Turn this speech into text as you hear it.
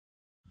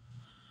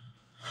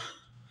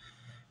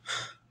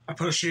I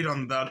put a sheet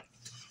on the bed.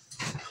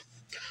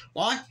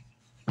 Why?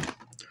 I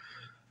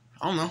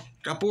don't know.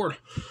 Got bored.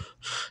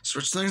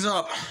 Switch things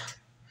up.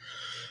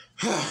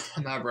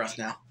 I'm out of breath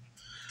now.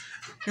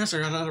 Yes, I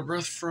got out of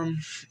breath from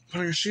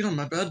putting a sheet on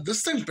my bed.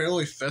 This thing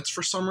barely fits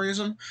for some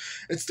reason.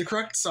 It's the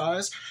correct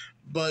size,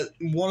 but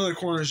one of the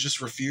corners just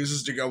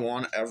refuses to go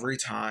on every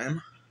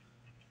time.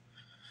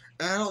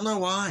 And I don't know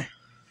why.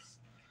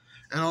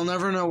 And I'll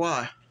never know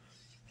why.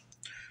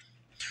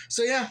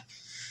 So yeah.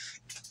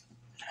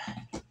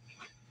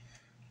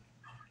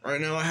 Right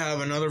now I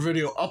have another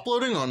video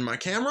uploading on my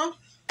camera.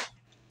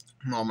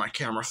 On my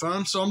camera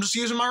phone, so I'm just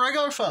using my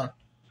regular phone.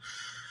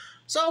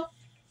 So,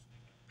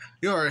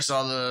 you already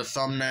saw the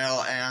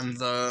thumbnail and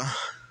the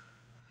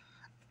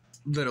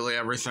literally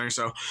everything,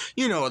 so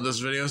you know what this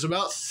video is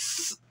about.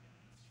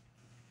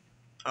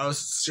 I was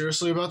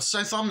seriously about to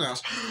say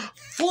thumbnails.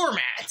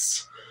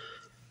 Formats!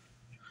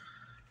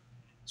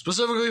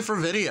 Specifically for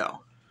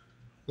video.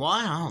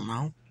 Why? I don't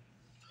know.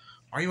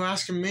 Why are you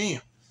asking me?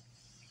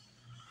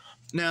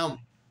 Now,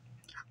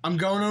 I'm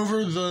going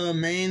over the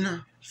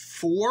main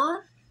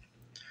 4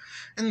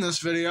 in this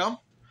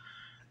video.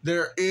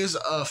 There is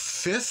a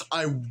 5th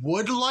I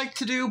would like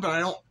to do, but I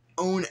don't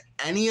own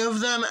any of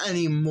them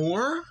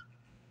anymore.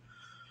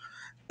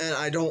 And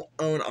I don't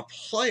own a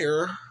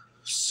player,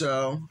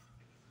 so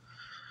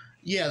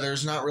yeah,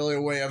 there's not really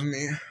a way of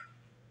me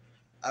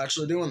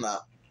actually doing that.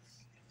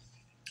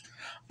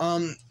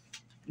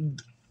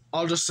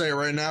 I'll just say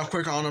right now,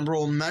 quick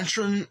honorable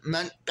mention to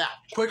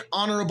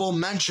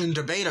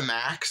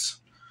Betamax.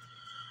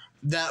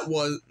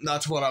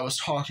 That's what I was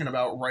talking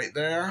about right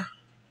there.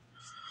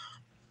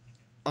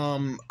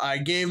 I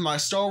gave my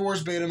Star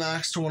Wars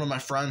Betamax to one of my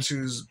friends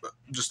who's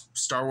just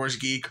Star Wars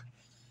geek.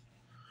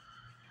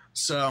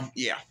 So,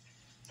 yeah.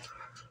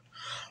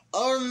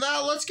 Other than that,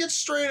 let's get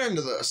straight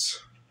into this.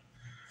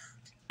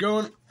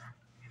 Going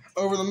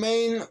over the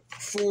main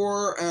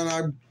 4,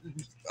 and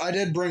I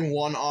did bring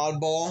one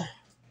oddball.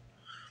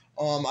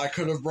 I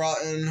could have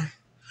brought in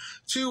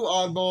 2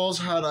 oddballs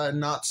had I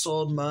not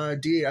sold my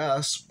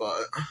DS,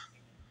 but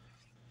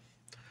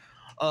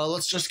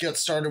let's just get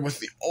started with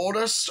the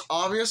oldest,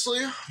 obviously,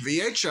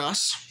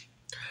 VHS.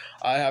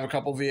 I have a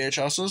couple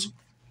VHSs.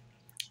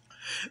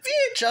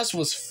 VHS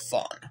was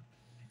fun.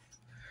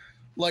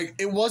 Like,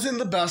 it wasn't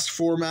the best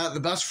format.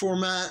 The best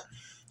format,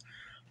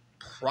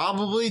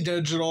 probably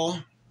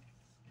digital.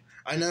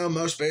 I know,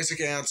 most basic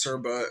answer,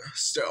 but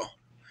still.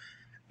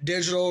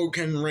 Digital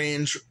can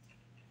range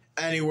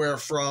anywhere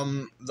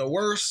from the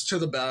worst to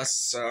the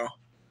best, so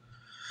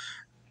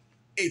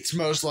it's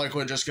most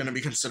likely just going to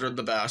be considered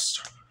the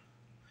best.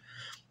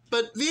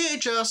 But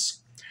VHS,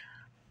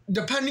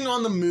 depending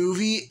on the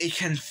movie, it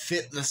can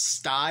fit the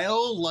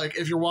style. Like,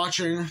 if you're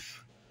watching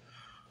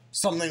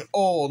something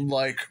old,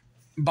 like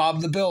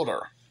Bob the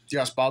Builder.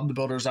 Yes, Bob the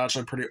Builder is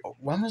actually pretty old.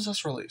 When was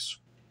this released?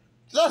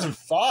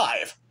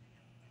 2005!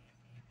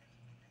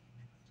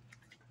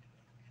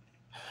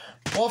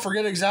 Well,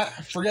 forget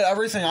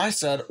everything I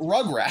said.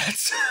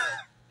 Rugrats.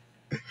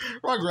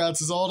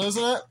 Rugrats is old,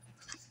 isn't it?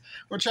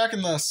 We're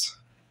checking this.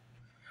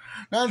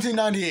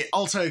 1998.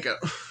 I'll take it.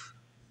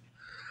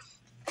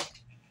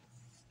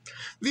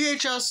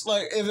 VHS,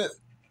 like, if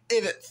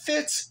it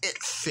fits, it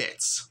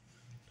fits.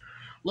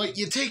 Like,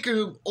 you take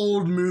an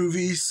old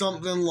movie,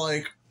 something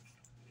like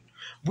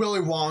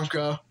Willy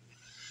Wonka,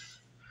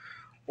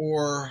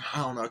 or,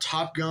 I don't know,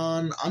 Top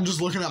Gun. I'm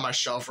just looking at my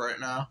shelf right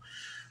now.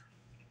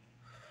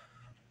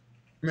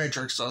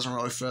 Matrix doesn't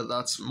really fit,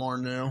 that's more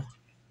new.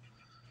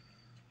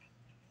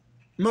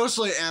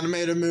 Mostly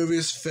animated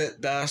movies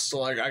fit best,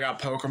 like I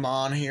got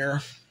Pokemon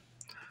here.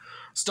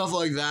 Stuff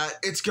like that,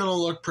 it's gonna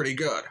look pretty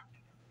good.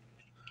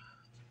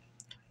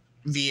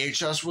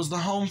 VHS was the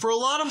home for a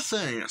lot of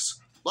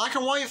things. Black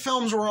and white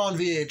films were on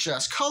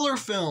VHS, color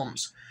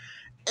films,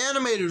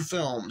 animated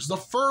films, the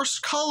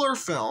first color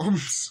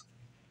films.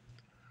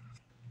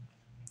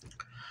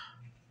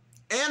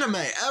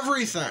 Anime,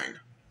 everything.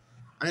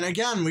 And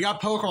again, we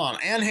got Pokemon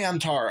and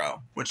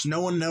Hamtaro, which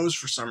no one knows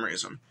for some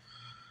reason.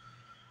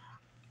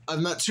 I've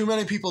met too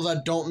many people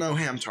that don't know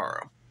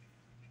Hamtaro.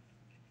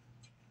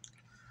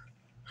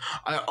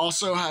 I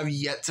also have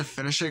yet to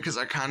finish it because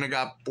I kind of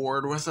got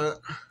bored with it.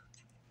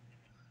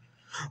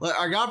 Like,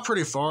 I got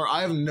pretty far.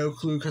 I have no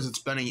clue because it's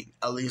been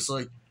at least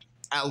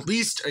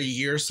a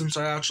year since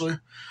I actually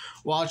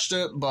watched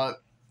it. But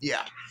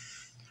yeah,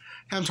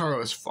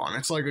 Hamtaro is fun.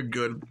 It's like a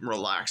good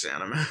relax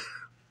anime.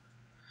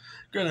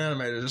 Good anime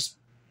to just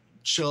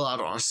chill out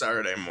on a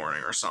Saturday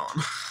morning or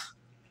something.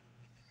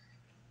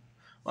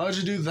 Why would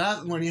you do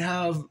that when you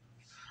have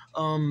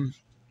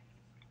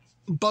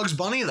Bugs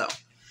Bunny, though?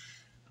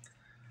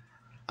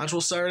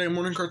 Actual Saturday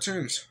morning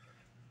cartoons.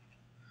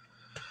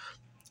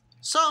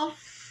 So,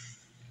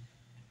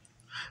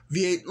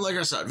 like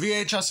I said,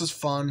 VHS is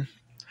fun.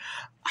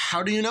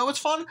 How do you know it's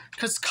fun?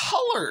 Because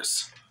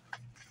colors.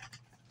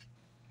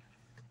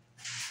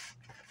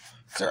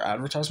 Is there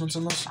advertisements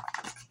in this?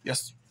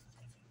 Yes.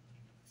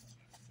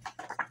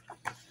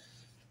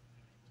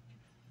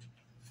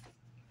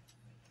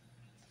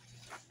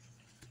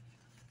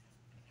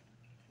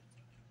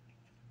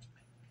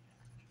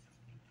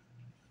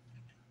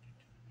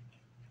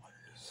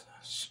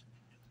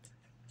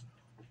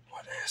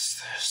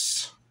 is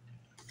this?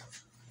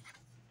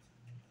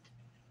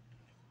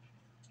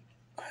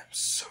 I'm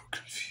so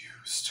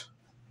confused.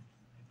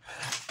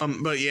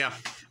 But yeah.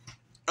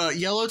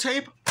 Yellow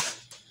tape.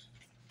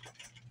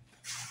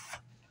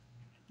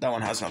 That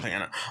one has nothing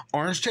in it.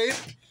 Orange tape.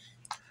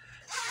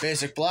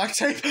 Basic black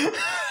tape.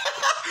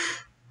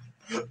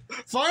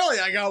 Finally,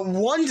 I got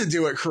one to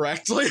do it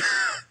correctly.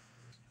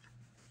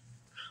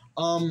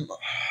 Dang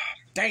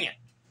it.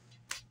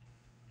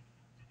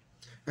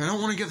 I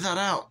don't want to get that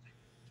out.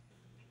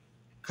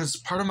 Because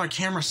it's part of my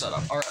camera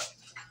setup. Alright.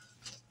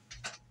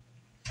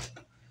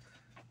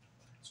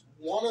 It's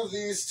one of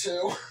these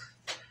two.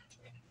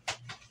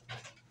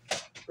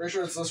 Pretty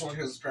sure it's this one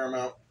because it's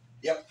Paramount.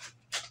 Yep.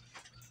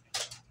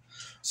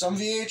 Some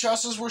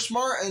VHSs were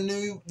smart and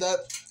knew that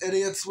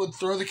idiots would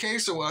throw the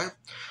case away.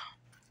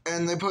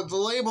 And they put the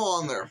label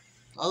on there.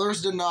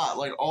 Others did not.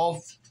 Like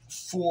all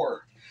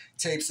 4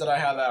 tapes that I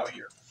have out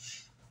here.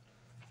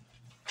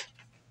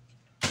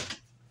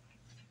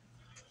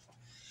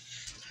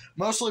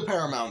 Mostly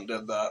Paramount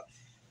did that.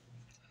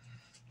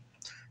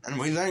 And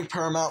we thank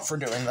Paramount for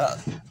doing that.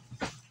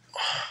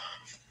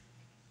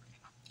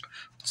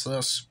 What's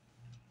this?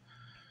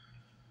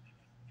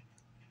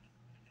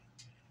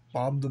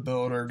 Bob the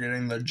Builder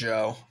getting the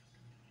Joe.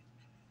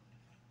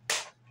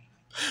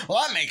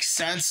 Well, that makes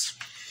sense.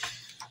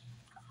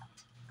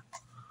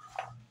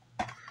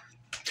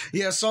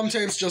 Yeah, some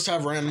tapes just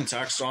have random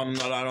text on them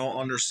that I don't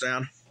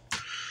understand.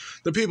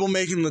 The people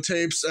making the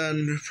tapes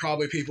and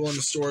probably people in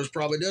the stores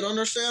probably did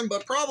understand,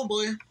 but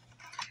probably.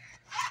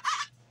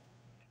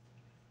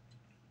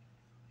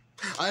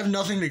 I have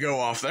nothing to go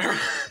off there.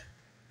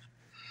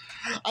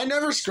 I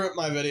never script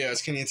my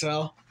videos, can you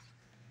tell?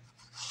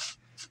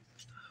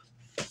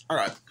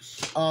 Alright.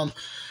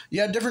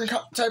 Yeah, different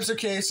types of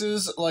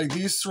cases. Like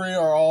these 3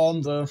 are all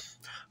on the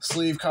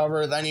sleeve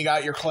cover. Then you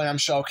got your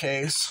clamshell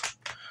case.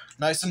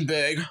 Nice and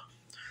big.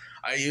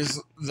 I use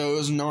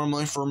those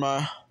normally for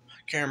my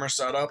camera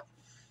setup.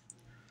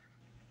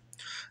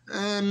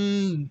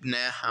 And nah,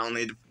 I don't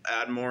need to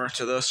add more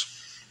to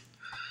this.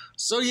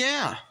 So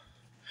yeah.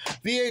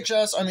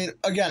 VHS, I mean,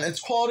 again, its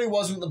quality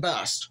wasn't the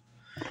best.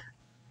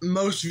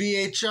 Most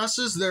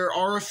VHSs, there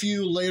are a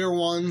few later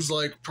ones,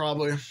 like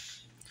probably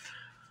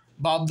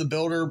Bob the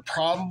Builder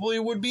probably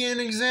would be an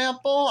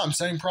example. I'm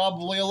saying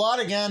probably a lot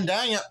again,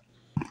 dang it.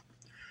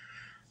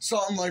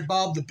 Something like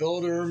Bob the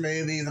Builder,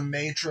 maybe The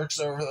Matrix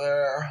over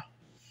there.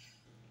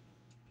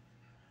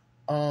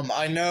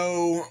 I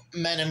know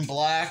Men in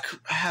Black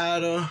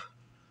had a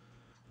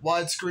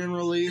widescreen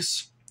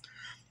release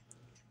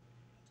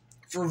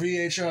for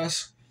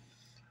VHS.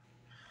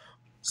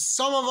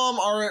 Some of them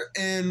are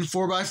in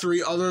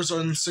 4x3, others are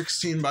in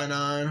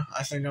 16x9.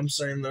 I think I'm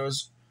saying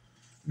those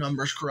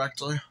numbers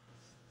correctly.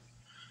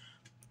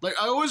 Like,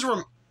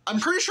 I'm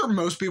pretty sure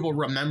most people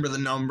remember the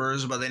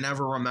numbers, but they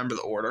never remember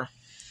the order.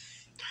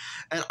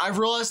 And I've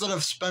realized that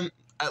I've spent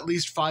at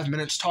least 5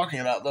 minutes talking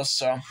about this,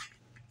 so.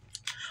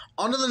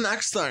 On to the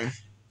next thing.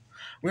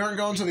 We aren't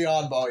going to the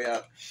oddball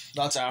yet.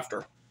 That's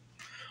after.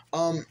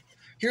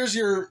 Here's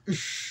your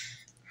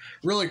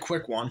really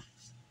quick one.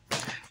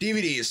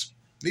 DVDs.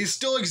 These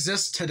still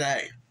exist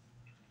today.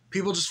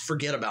 People just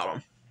forget about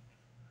them.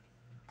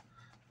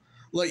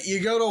 Like, you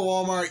go to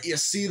Walmart, you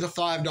see the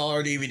 $5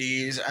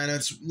 DVDs, and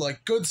it's,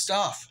 like, good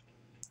stuff.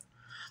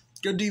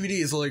 Good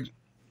DVDs, like,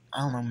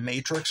 I don't know,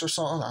 Matrix or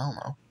something? I don't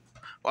know.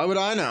 Why would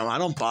I know? I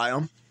don't buy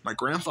them. My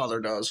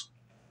grandfather does.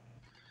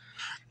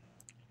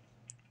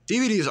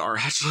 DVDs are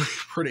actually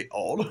pretty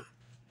old.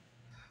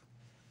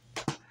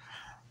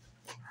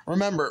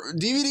 Remember,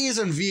 DVDs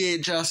and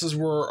VHSs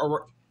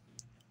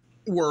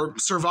were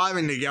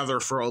surviving together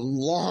for a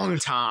long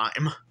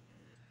time.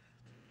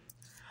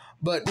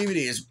 But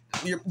DVDs,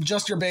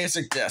 just your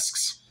basic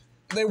discs.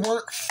 They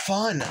weren't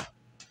fun.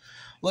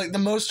 Like, the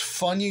most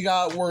fun you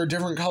got were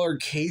different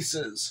colored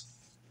cases.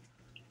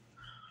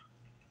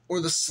 Or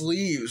the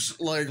sleeves,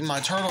 like my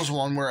Turtles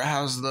one where it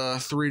has the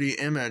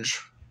 3D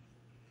image.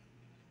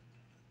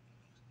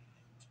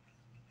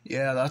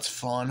 Yeah, that's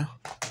fun.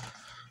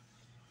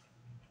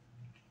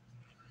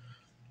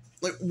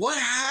 Like, what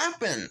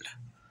happened?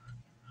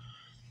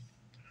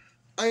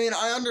 I mean,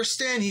 I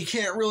understand he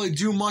can't really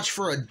do much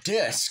for a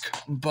disc,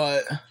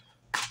 but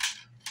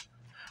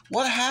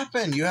what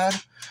happened? You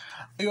at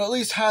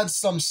least had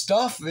some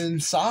stuff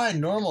inside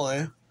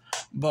normally,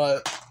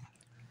 but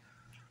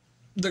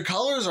the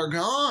colors are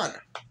gone.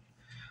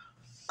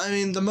 I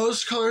mean, the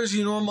most colors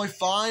you normally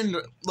find,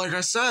 like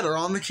I said, are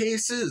on the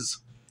cases.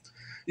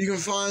 You can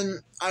find,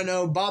 I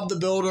know, Bob the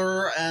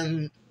Builder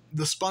and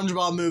the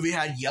SpongeBob movie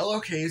had yellow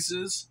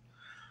cases.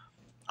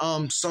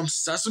 Some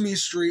Sesame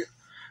Street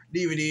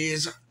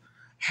DVDs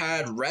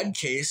had red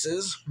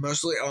cases,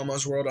 mostly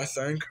Elmo's World, I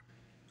think.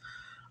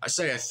 I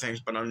say I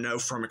think, but I know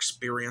from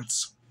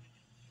experience.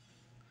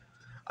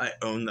 I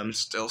own them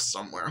still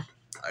somewhere.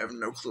 I have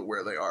no clue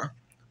where they are.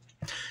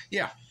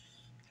 Yeah.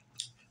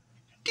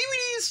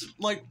 DVDs,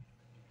 like,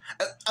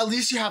 at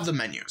least you have the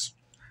menus.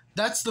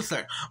 That's the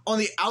thing. On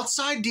the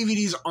outside,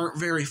 DVDs aren't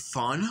very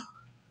fun.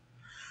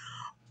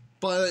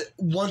 But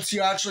once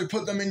you actually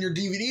put them in your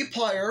DVD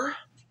player,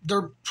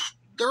 they're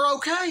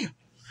okay.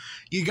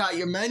 You got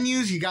your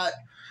menus, you got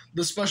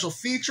the special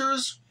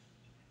features.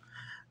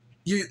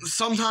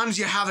 Sometimes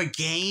you have a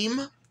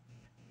game.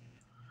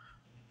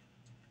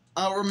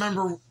 I don't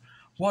remember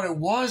what it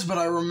was, but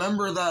I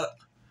remember that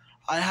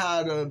I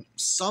had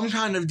some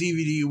kind of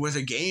DVD with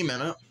a game in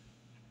it.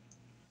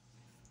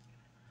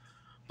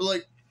 But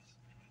like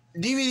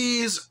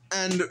DVDs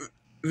and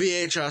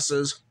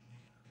VHSs,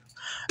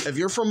 if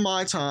you're from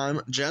my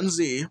time, Gen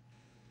Z,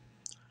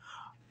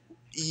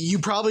 you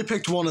probably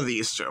picked one of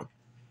these two.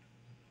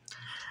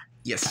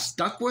 You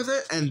stuck with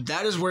it, and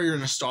that is where your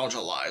nostalgia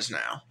lies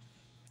now.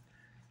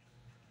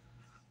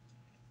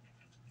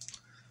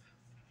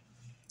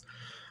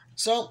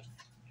 So,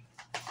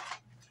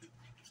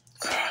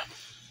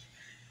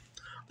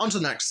 on to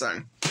the next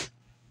thing.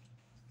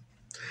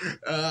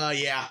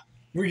 Yeah,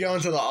 we're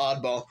going to the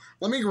oddball.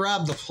 Let me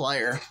grab the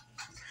player.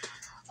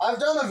 I've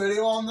done a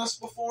video on this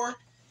before.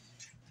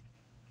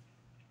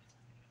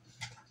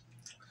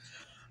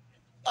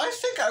 I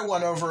think I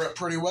went over it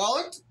pretty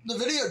well. The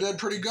video did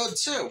pretty good,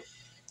 too.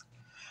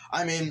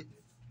 I mean,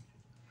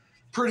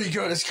 pretty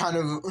good is kind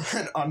of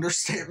an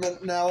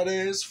understatement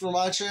nowadays for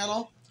my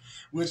channel.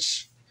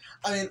 Which,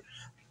 I mean,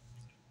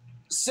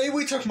 say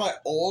we took my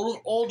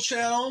old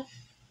channel.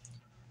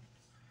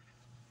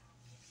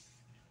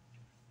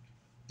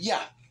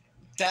 Yeah,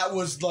 that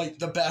was like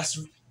the best,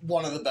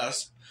 one of the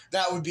best.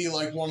 That would be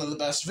like one of the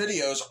best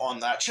videos on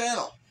that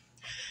channel.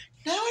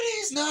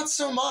 Nowadays, not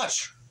so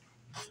much.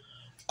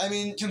 I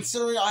mean,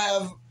 considering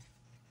I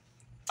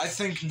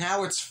think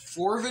now it's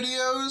 4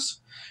 videos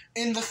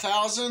in the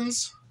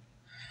thousands,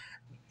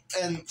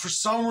 and for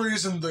some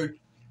reason the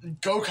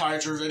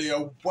Gokaiger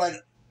video went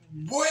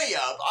way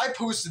up. I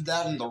posted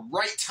that in the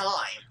right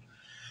time,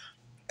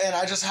 and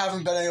I just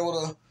haven't been able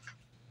to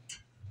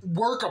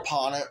work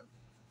upon it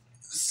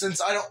since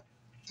I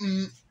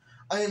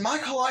mean, my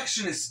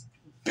collection is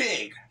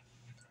big.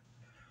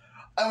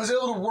 I was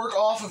able to work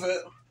off of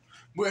it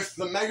with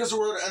the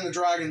Megazord and the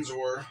Dragon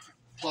Zord,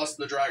 plus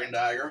the Dragon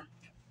Dagger.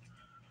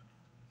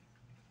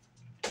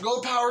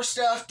 Gold Power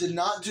Staff did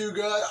not do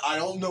good. I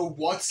don't know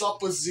what's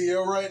up with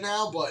Zeo right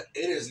now, but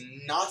it is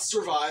not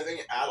surviving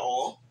at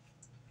all.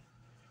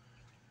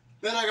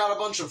 Then I got a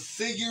bunch of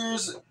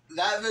figures.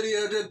 That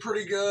video did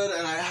pretty good,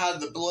 and I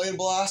had the Blade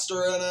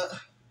Blaster in it.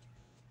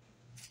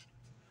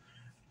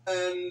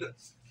 And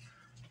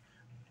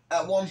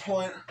at one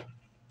point,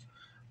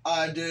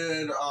 I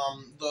did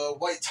the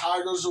White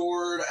Tiger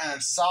Zord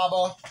and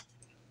Saba.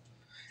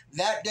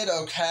 That did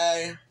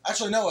okay.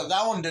 Actually, no,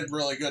 that one did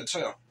really good,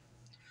 too.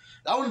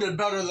 That one did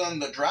better than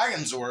the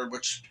Dragon Zord,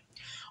 which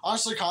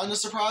honestly kind of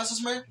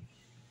surprises me.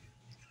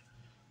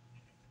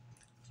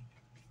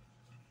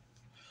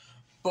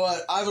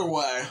 But either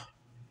way,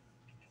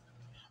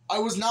 I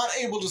was not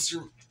able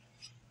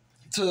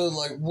to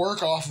like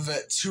work off of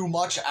it too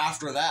much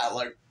after that.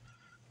 Like,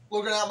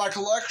 looking at my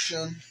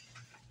collection,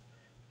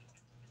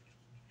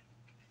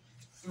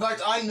 in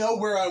fact, I know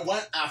where I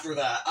went after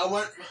that. I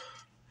went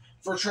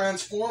for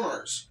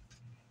Transformers.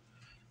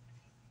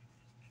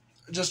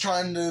 Just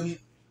trying to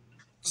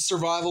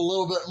survive a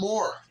little bit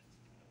more.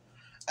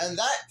 And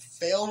that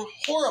failed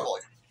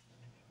horribly.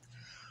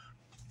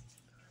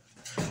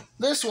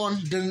 This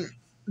one didn't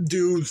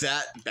do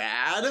that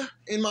bad,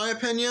 in my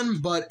opinion,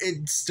 but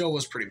it still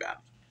was pretty bad.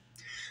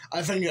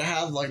 I think it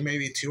had like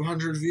maybe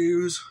 200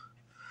 views.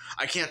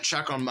 I can't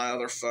check on my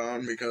other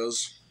phone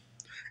because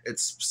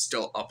it's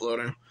still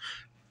uploading.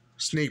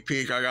 Sneak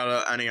peek, I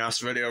got a NES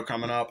video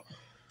coming up.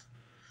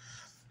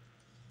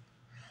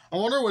 I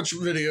wonder which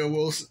video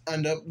will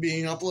end up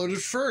being uploaded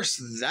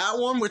first. That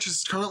one, which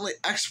is currently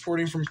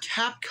exporting from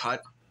CapCut,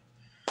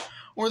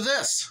 or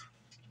this.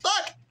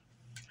 But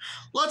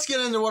let's get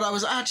into what I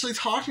was actually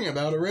talking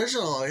about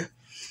originally.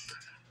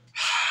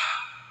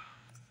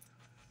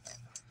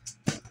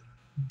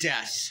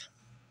 Death.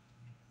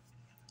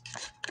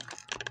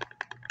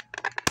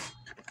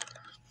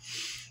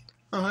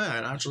 Oh, hey,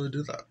 I'd actually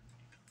do that.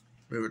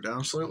 Move it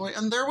down slightly,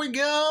 and there we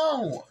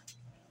go!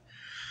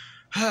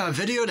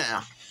 Video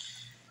down.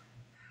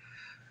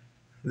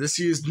 This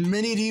used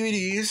mini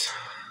DVDs.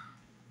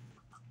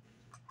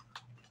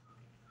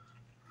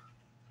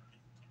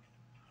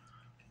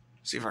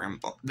 See if I can...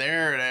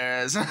 There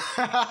it is.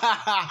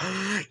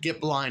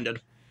 Get blinded.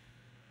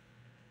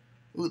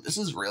 Ooh, this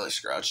is really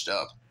scratched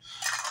up.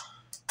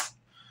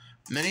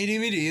 Mini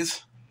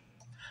DVDs.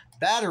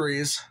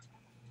 Batteries.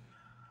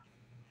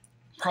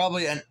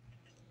 Probably an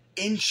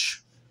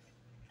inch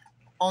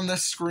on the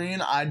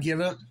screen, I'd give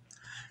it.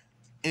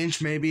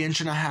 Inch, maybe inch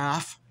and a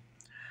half.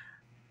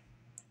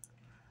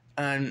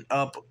 And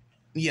up,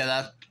 yeah,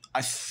 that,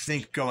 I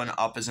think going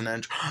up is an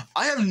inch.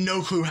 I have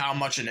no clue how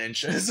much an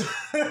inch is.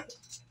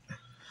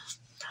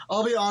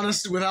 I'll be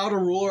honest, without a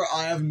ruler,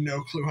 I have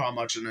no clue how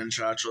much an inch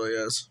actually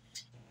is.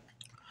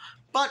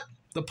 But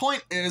the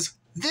point is,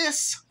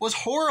 this was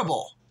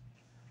horrible.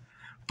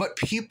 But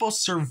people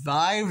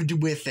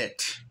survived with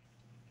it.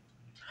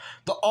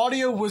 The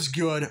audio was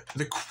good,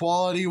 the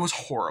quality was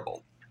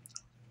horrible.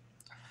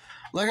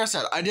 Like I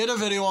said, I did a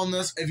video on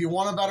this. If you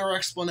want a better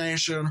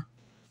explanation,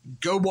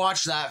 go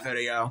watch that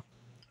video.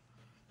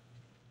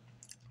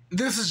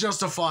 This is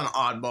just a fun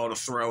oddball to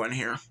throw in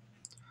here.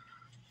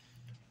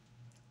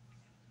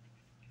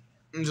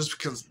 Just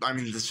because, I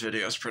mean, this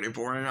video is pretty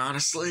boring,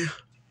 honestly.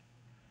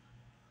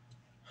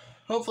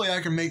 Hopefully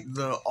I can make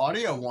the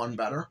audio one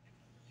better.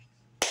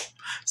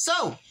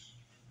 So,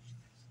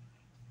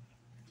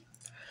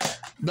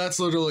 that's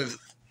literally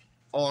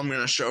all I'm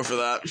going to show for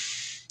that.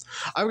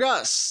 I've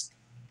got a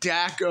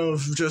stack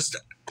of just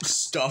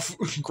stuff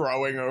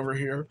growing over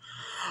here.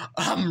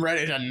 I'm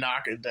ready to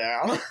knock it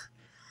down.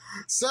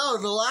 So,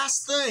 the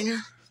last thing,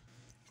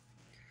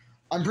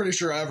 I'm pretty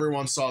sure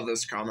everyone saw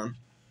this coming.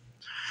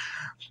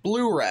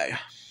 Blu-ray.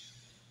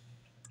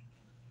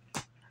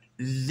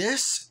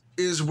 This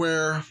is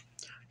where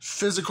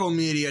physical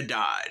media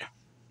died.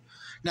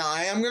 Now,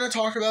 I am going to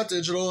talk about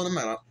digital in a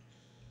minute.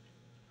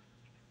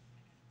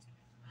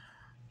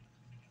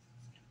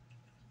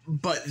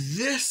 But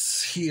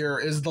this here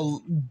is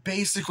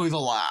basically the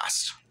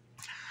last.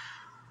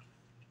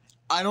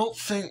 I don't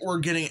think we're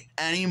getting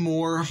any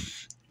more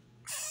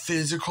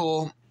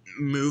physical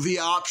movie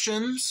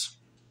options.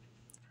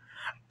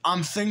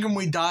 I'm thinking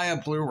we die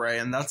at Blu-ray,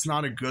 and that's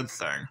not a good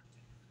thing.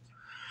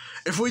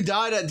 If we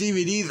died at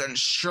DVD, then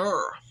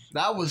sure.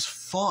 That was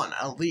fun,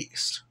 at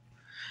least.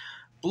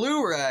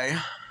 Blu-ray.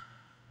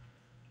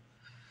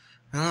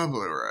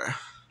 Blu-ray.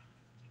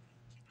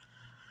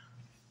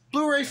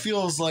 Blu-ray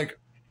feels like,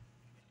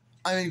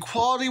 I mean,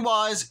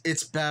 quality-wise,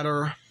 it's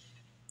better.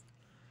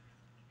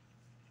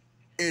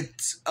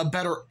 It's a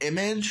better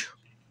image.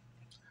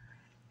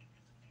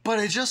 But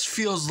it just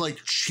feels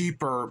like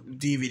cheaper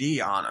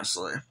DVD,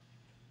 honestly.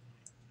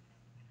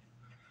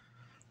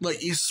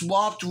 Like, you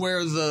swapped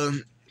where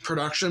the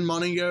production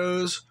money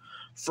goes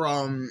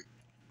from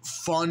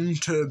fun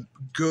to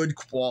good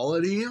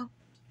quality. And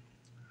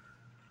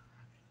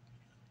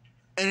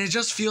it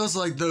just feels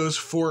like those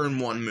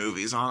 4-in-1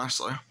 movies,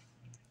 honestly.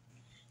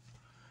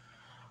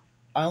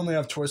 I only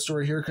have Toy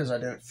Story here because I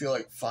didn't feel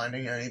like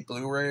finding any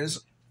Blu-rays.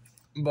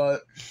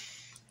 But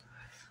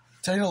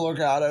taking a look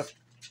at it,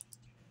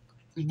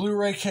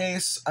 Blu-ray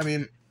case, I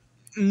mean,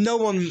 no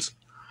one's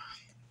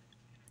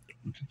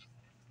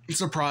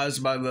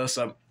surprised by this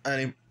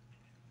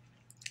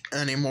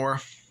anymore.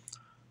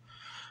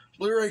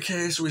 Blu-ray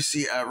case we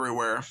see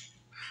everywhere.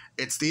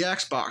 It's the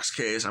Xbox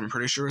case. I'm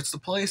pretty sure it's the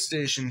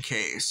PlayStation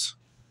case.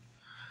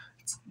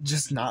 It's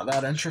just not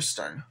that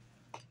interesting.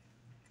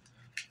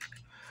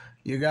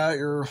 You got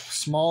your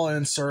small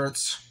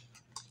inserts,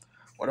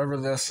 whatever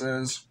this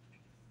is,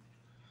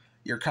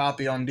 your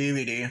copy on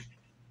DVD.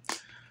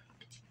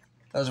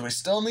 Because we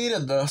still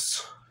needed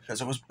this,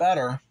 because it was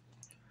better.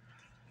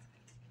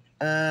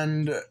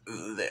 And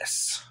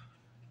this,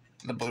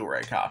 the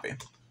Blu-ray copy.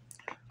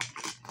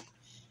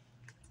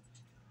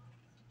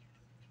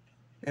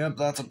 Yep,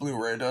 that's a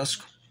Blu-ray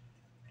disc.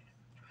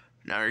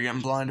 Now you're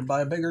getting blinded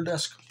by a bigger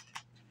disc.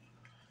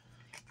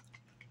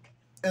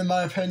 In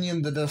my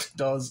opinion, the disc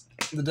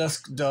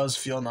does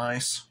feel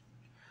nice.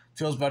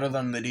 Feels better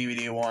than the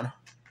DVD one.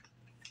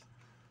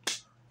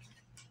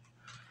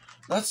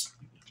 That's...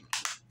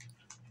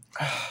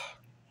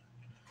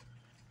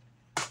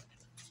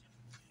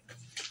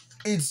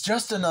 It's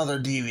just another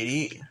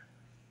DVD.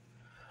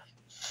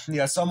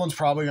 Yeah, someone's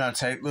probably going to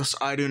take this.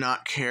 I do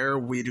not care.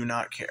 We do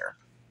not care.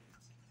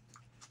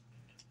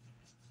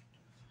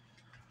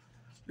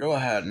 Go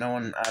ahead. No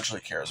one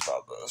actually cares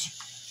about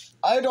this.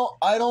 I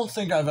don't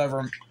think I've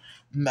ever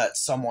met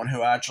someone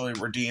who actually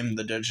redeemed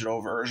the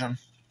digital version.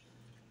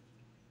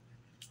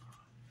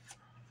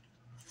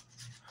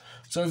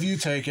 So if you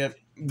take it,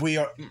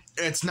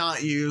 it's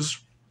not used.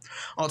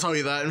 I'll tell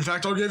you that. In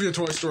fact, I'll give you a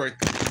Toy Story.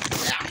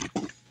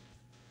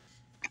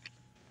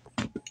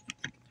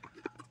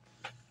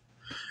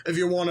 If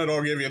you want it,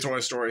 I'll give you Toy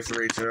Story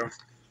 3, too.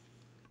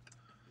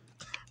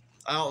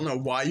 I don't know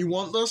why you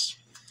want this.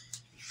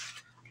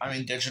 I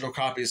mean, digital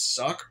copies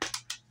suck.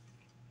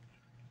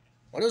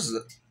 What is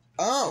it?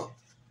 Oh!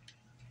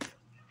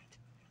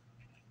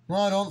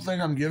 Well, I don't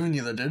think I'm giving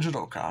you the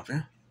digital copy.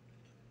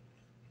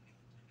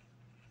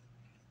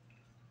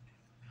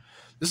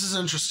 This is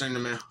interesting to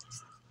me.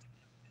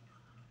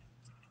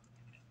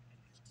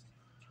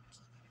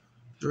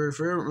 Your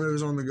favorite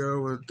movies on the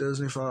go with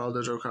Disney File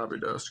digital copy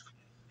disc.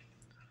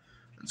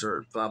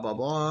 Insert blah blah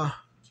blah.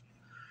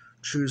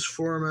 Choose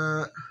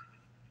format.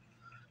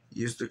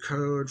 Use the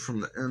code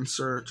from the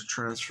insert to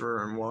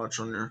transfer and watch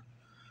on your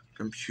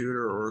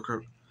computer or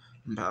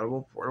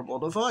compatible portable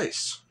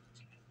device.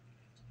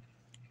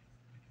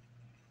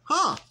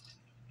 Huh.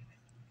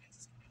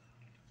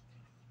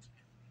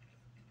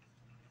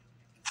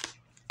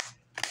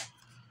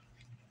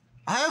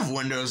 I have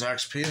Windows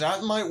XP.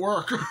 That might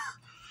work.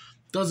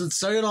 Does it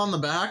say it on the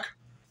back?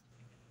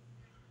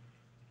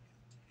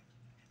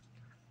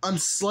 I'm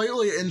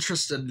slightly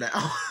interested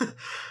now.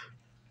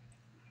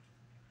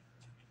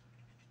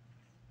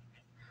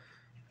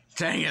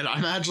 Dang it,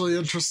 I'm actually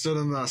interested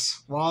in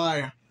this.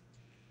 Why?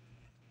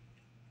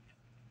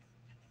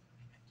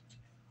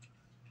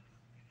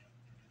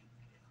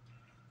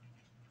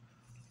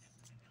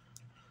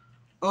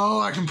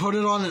 Oh, I can put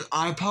it on an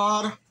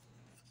iPod?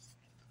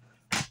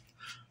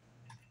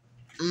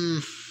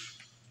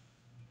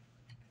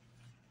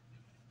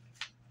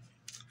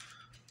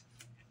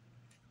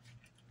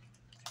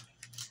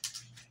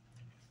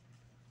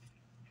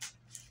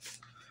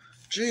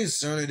 Jeez,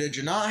 Sony, did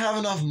you not have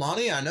enough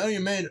money? I know you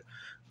made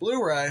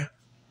Blu-ray.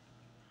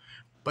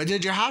 But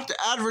did you have to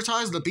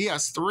advertise the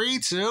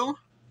PS3 too?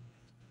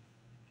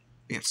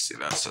 You can see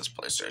that says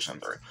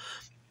PlayStation 3.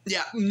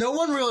 Yeah, no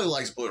one really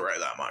likes Blu-ray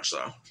that much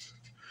though.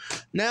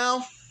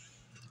 Now,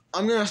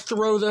 I'm going to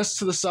throw this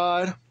to the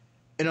side.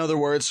 In other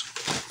words,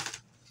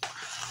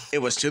 it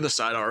was to the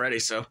side already,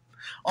 so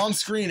on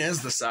screen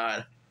is the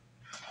side.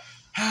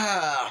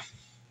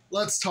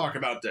 Let's talk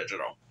about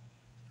digital.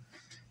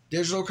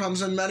 Digital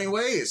comes in many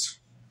ways.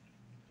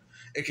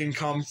 It can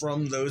come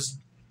from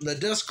the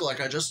disc,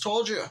 like I just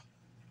told you.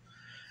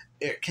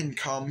 It can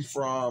come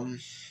from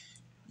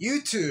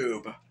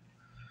YouTube,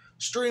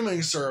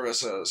 streaming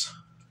services,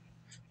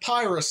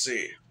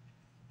 piracy.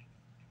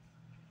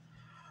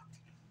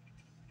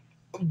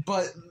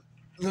 But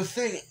the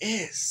thing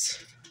is,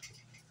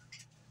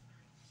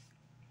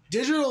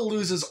 digital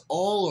loses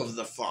all of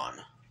the fun.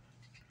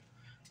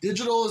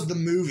 Digital is the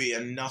movie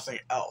and nothing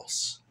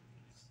else.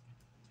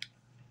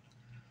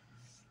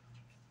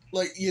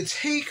 Like, you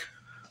take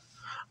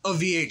a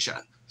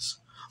VHS.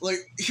 Like,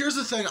 here's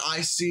the thing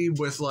I see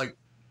with, like,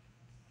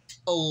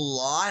 a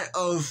lot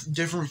of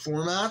different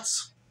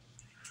formats.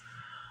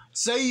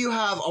 Say you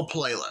have a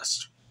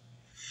playlist.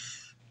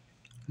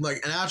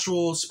 Like, an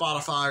actual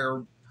Spotify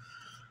or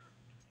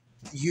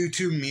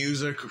YouTube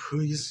Music.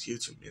 Who uses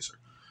YouTube Music?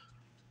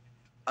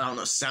 I don't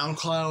know,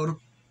 SoundCloud.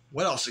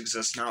 What else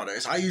exists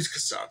nowadays? I use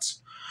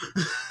cassettes.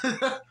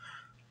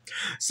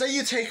 Say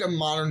you take a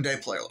modern day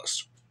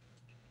playlist.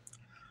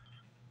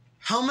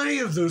 How many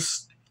of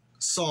those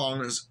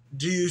songs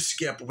do you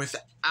skip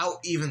without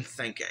even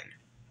thinking?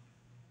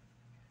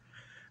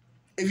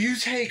 If you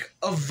take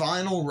a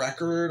vinyl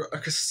record, a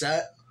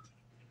cassette,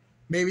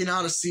 maybe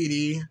not a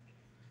CD,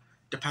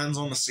 depends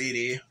on the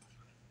CD,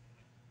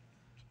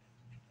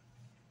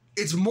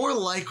 it's more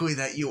likely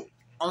that you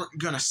aren't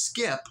gonna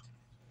skip.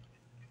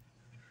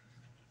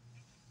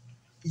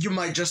 You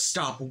might just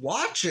stop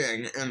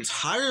watching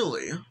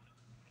entirely.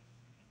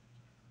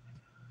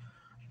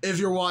 If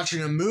you're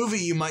watching a movie,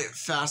 you might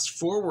fast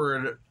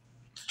forward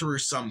through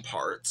some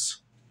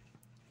parts.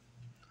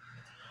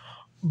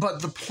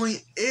 But the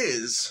point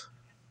is,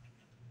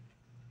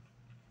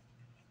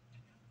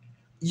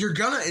 you're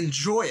gonna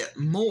enjoy it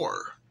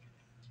more.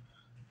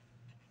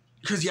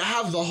 Because you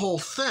have the whole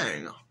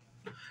thing.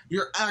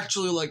 You're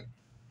actually, like,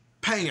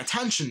 paying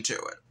attention to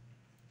it.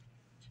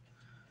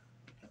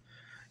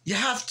 You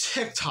have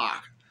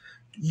TikTok,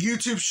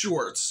 YouTube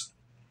Shorts,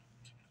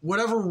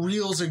 whatever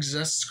Reels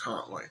exists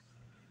currently.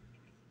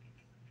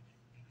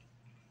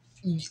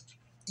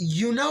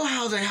 You know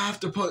how they have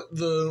to put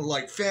the,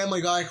 like,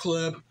 Family Guy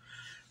clip,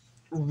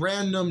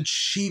 random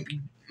cheap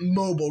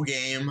mobile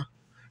game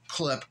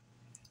clip,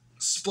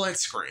 split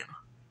screen.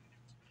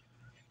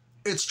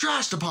 It's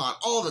trashed upon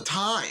all the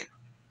time.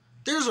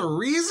 There's a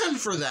reason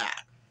for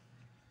that.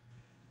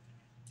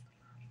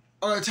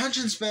 Our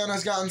attention span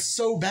has gotten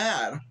so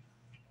bad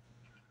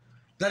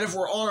that if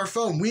we're on our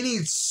phone, we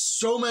need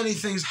so many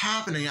things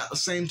happening at the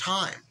same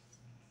time.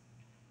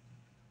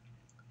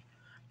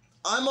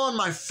 I'm on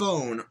my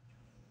phone,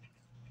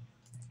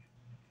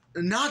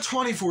 not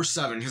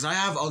 24/7, because I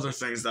have other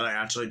things that I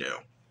actually do.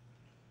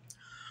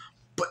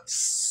 But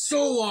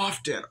so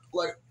often,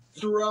 like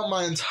throughout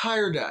my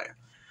entire day.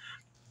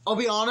 I'll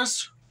be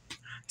honest,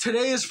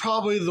 today is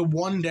probably the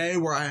one day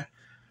where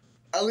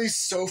at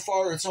least so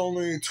far, it's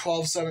only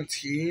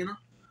 12/17,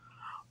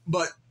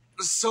 but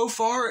so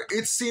far,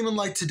 it's seeming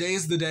like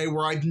today's the day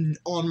where I'm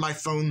on my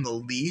phone the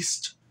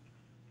least.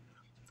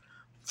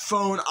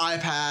 Phone,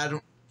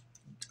 iPad,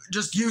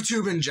 just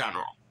YouTube in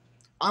general.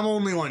 I'm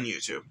only on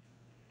YouTube.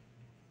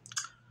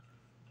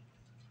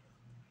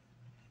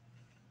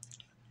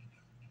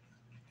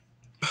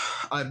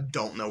 I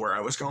don't know where I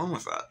was going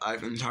with that.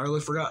 I've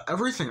entirely forgot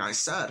everything I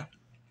said.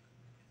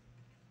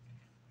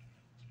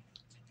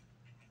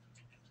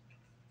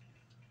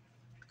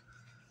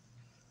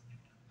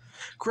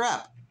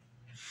 Crap.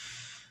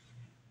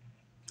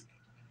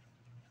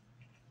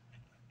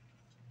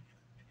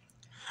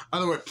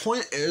 Either way,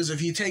 point is,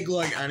 if you take,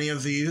 like, any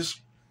of these,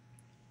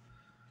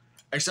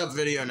 except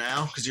Video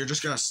Now, because you're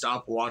just going to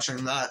stop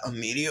watching that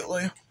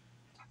immediately,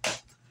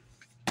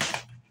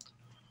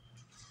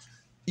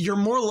 you're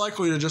more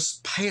likely to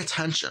just pay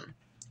attention.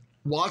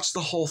 Watch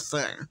the whole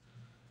thing.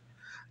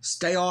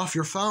 Stay off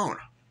your phone.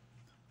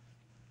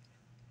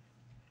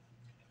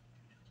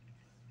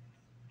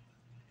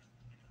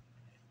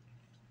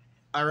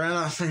 I ran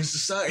out of things to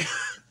say.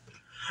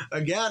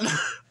 Again.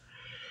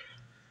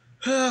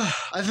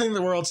 I think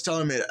the world's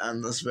telling me to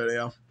end this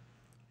video.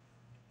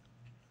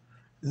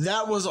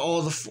 That was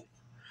all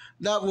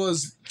that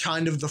was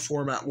kind of the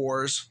format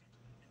wars.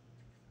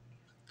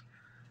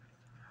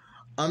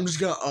 I'm just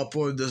gonna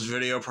upload this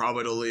video,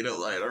 probably delete it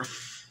later.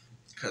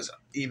 Because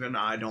even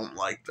I don't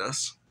like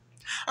this.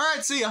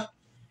 Alright, see ya.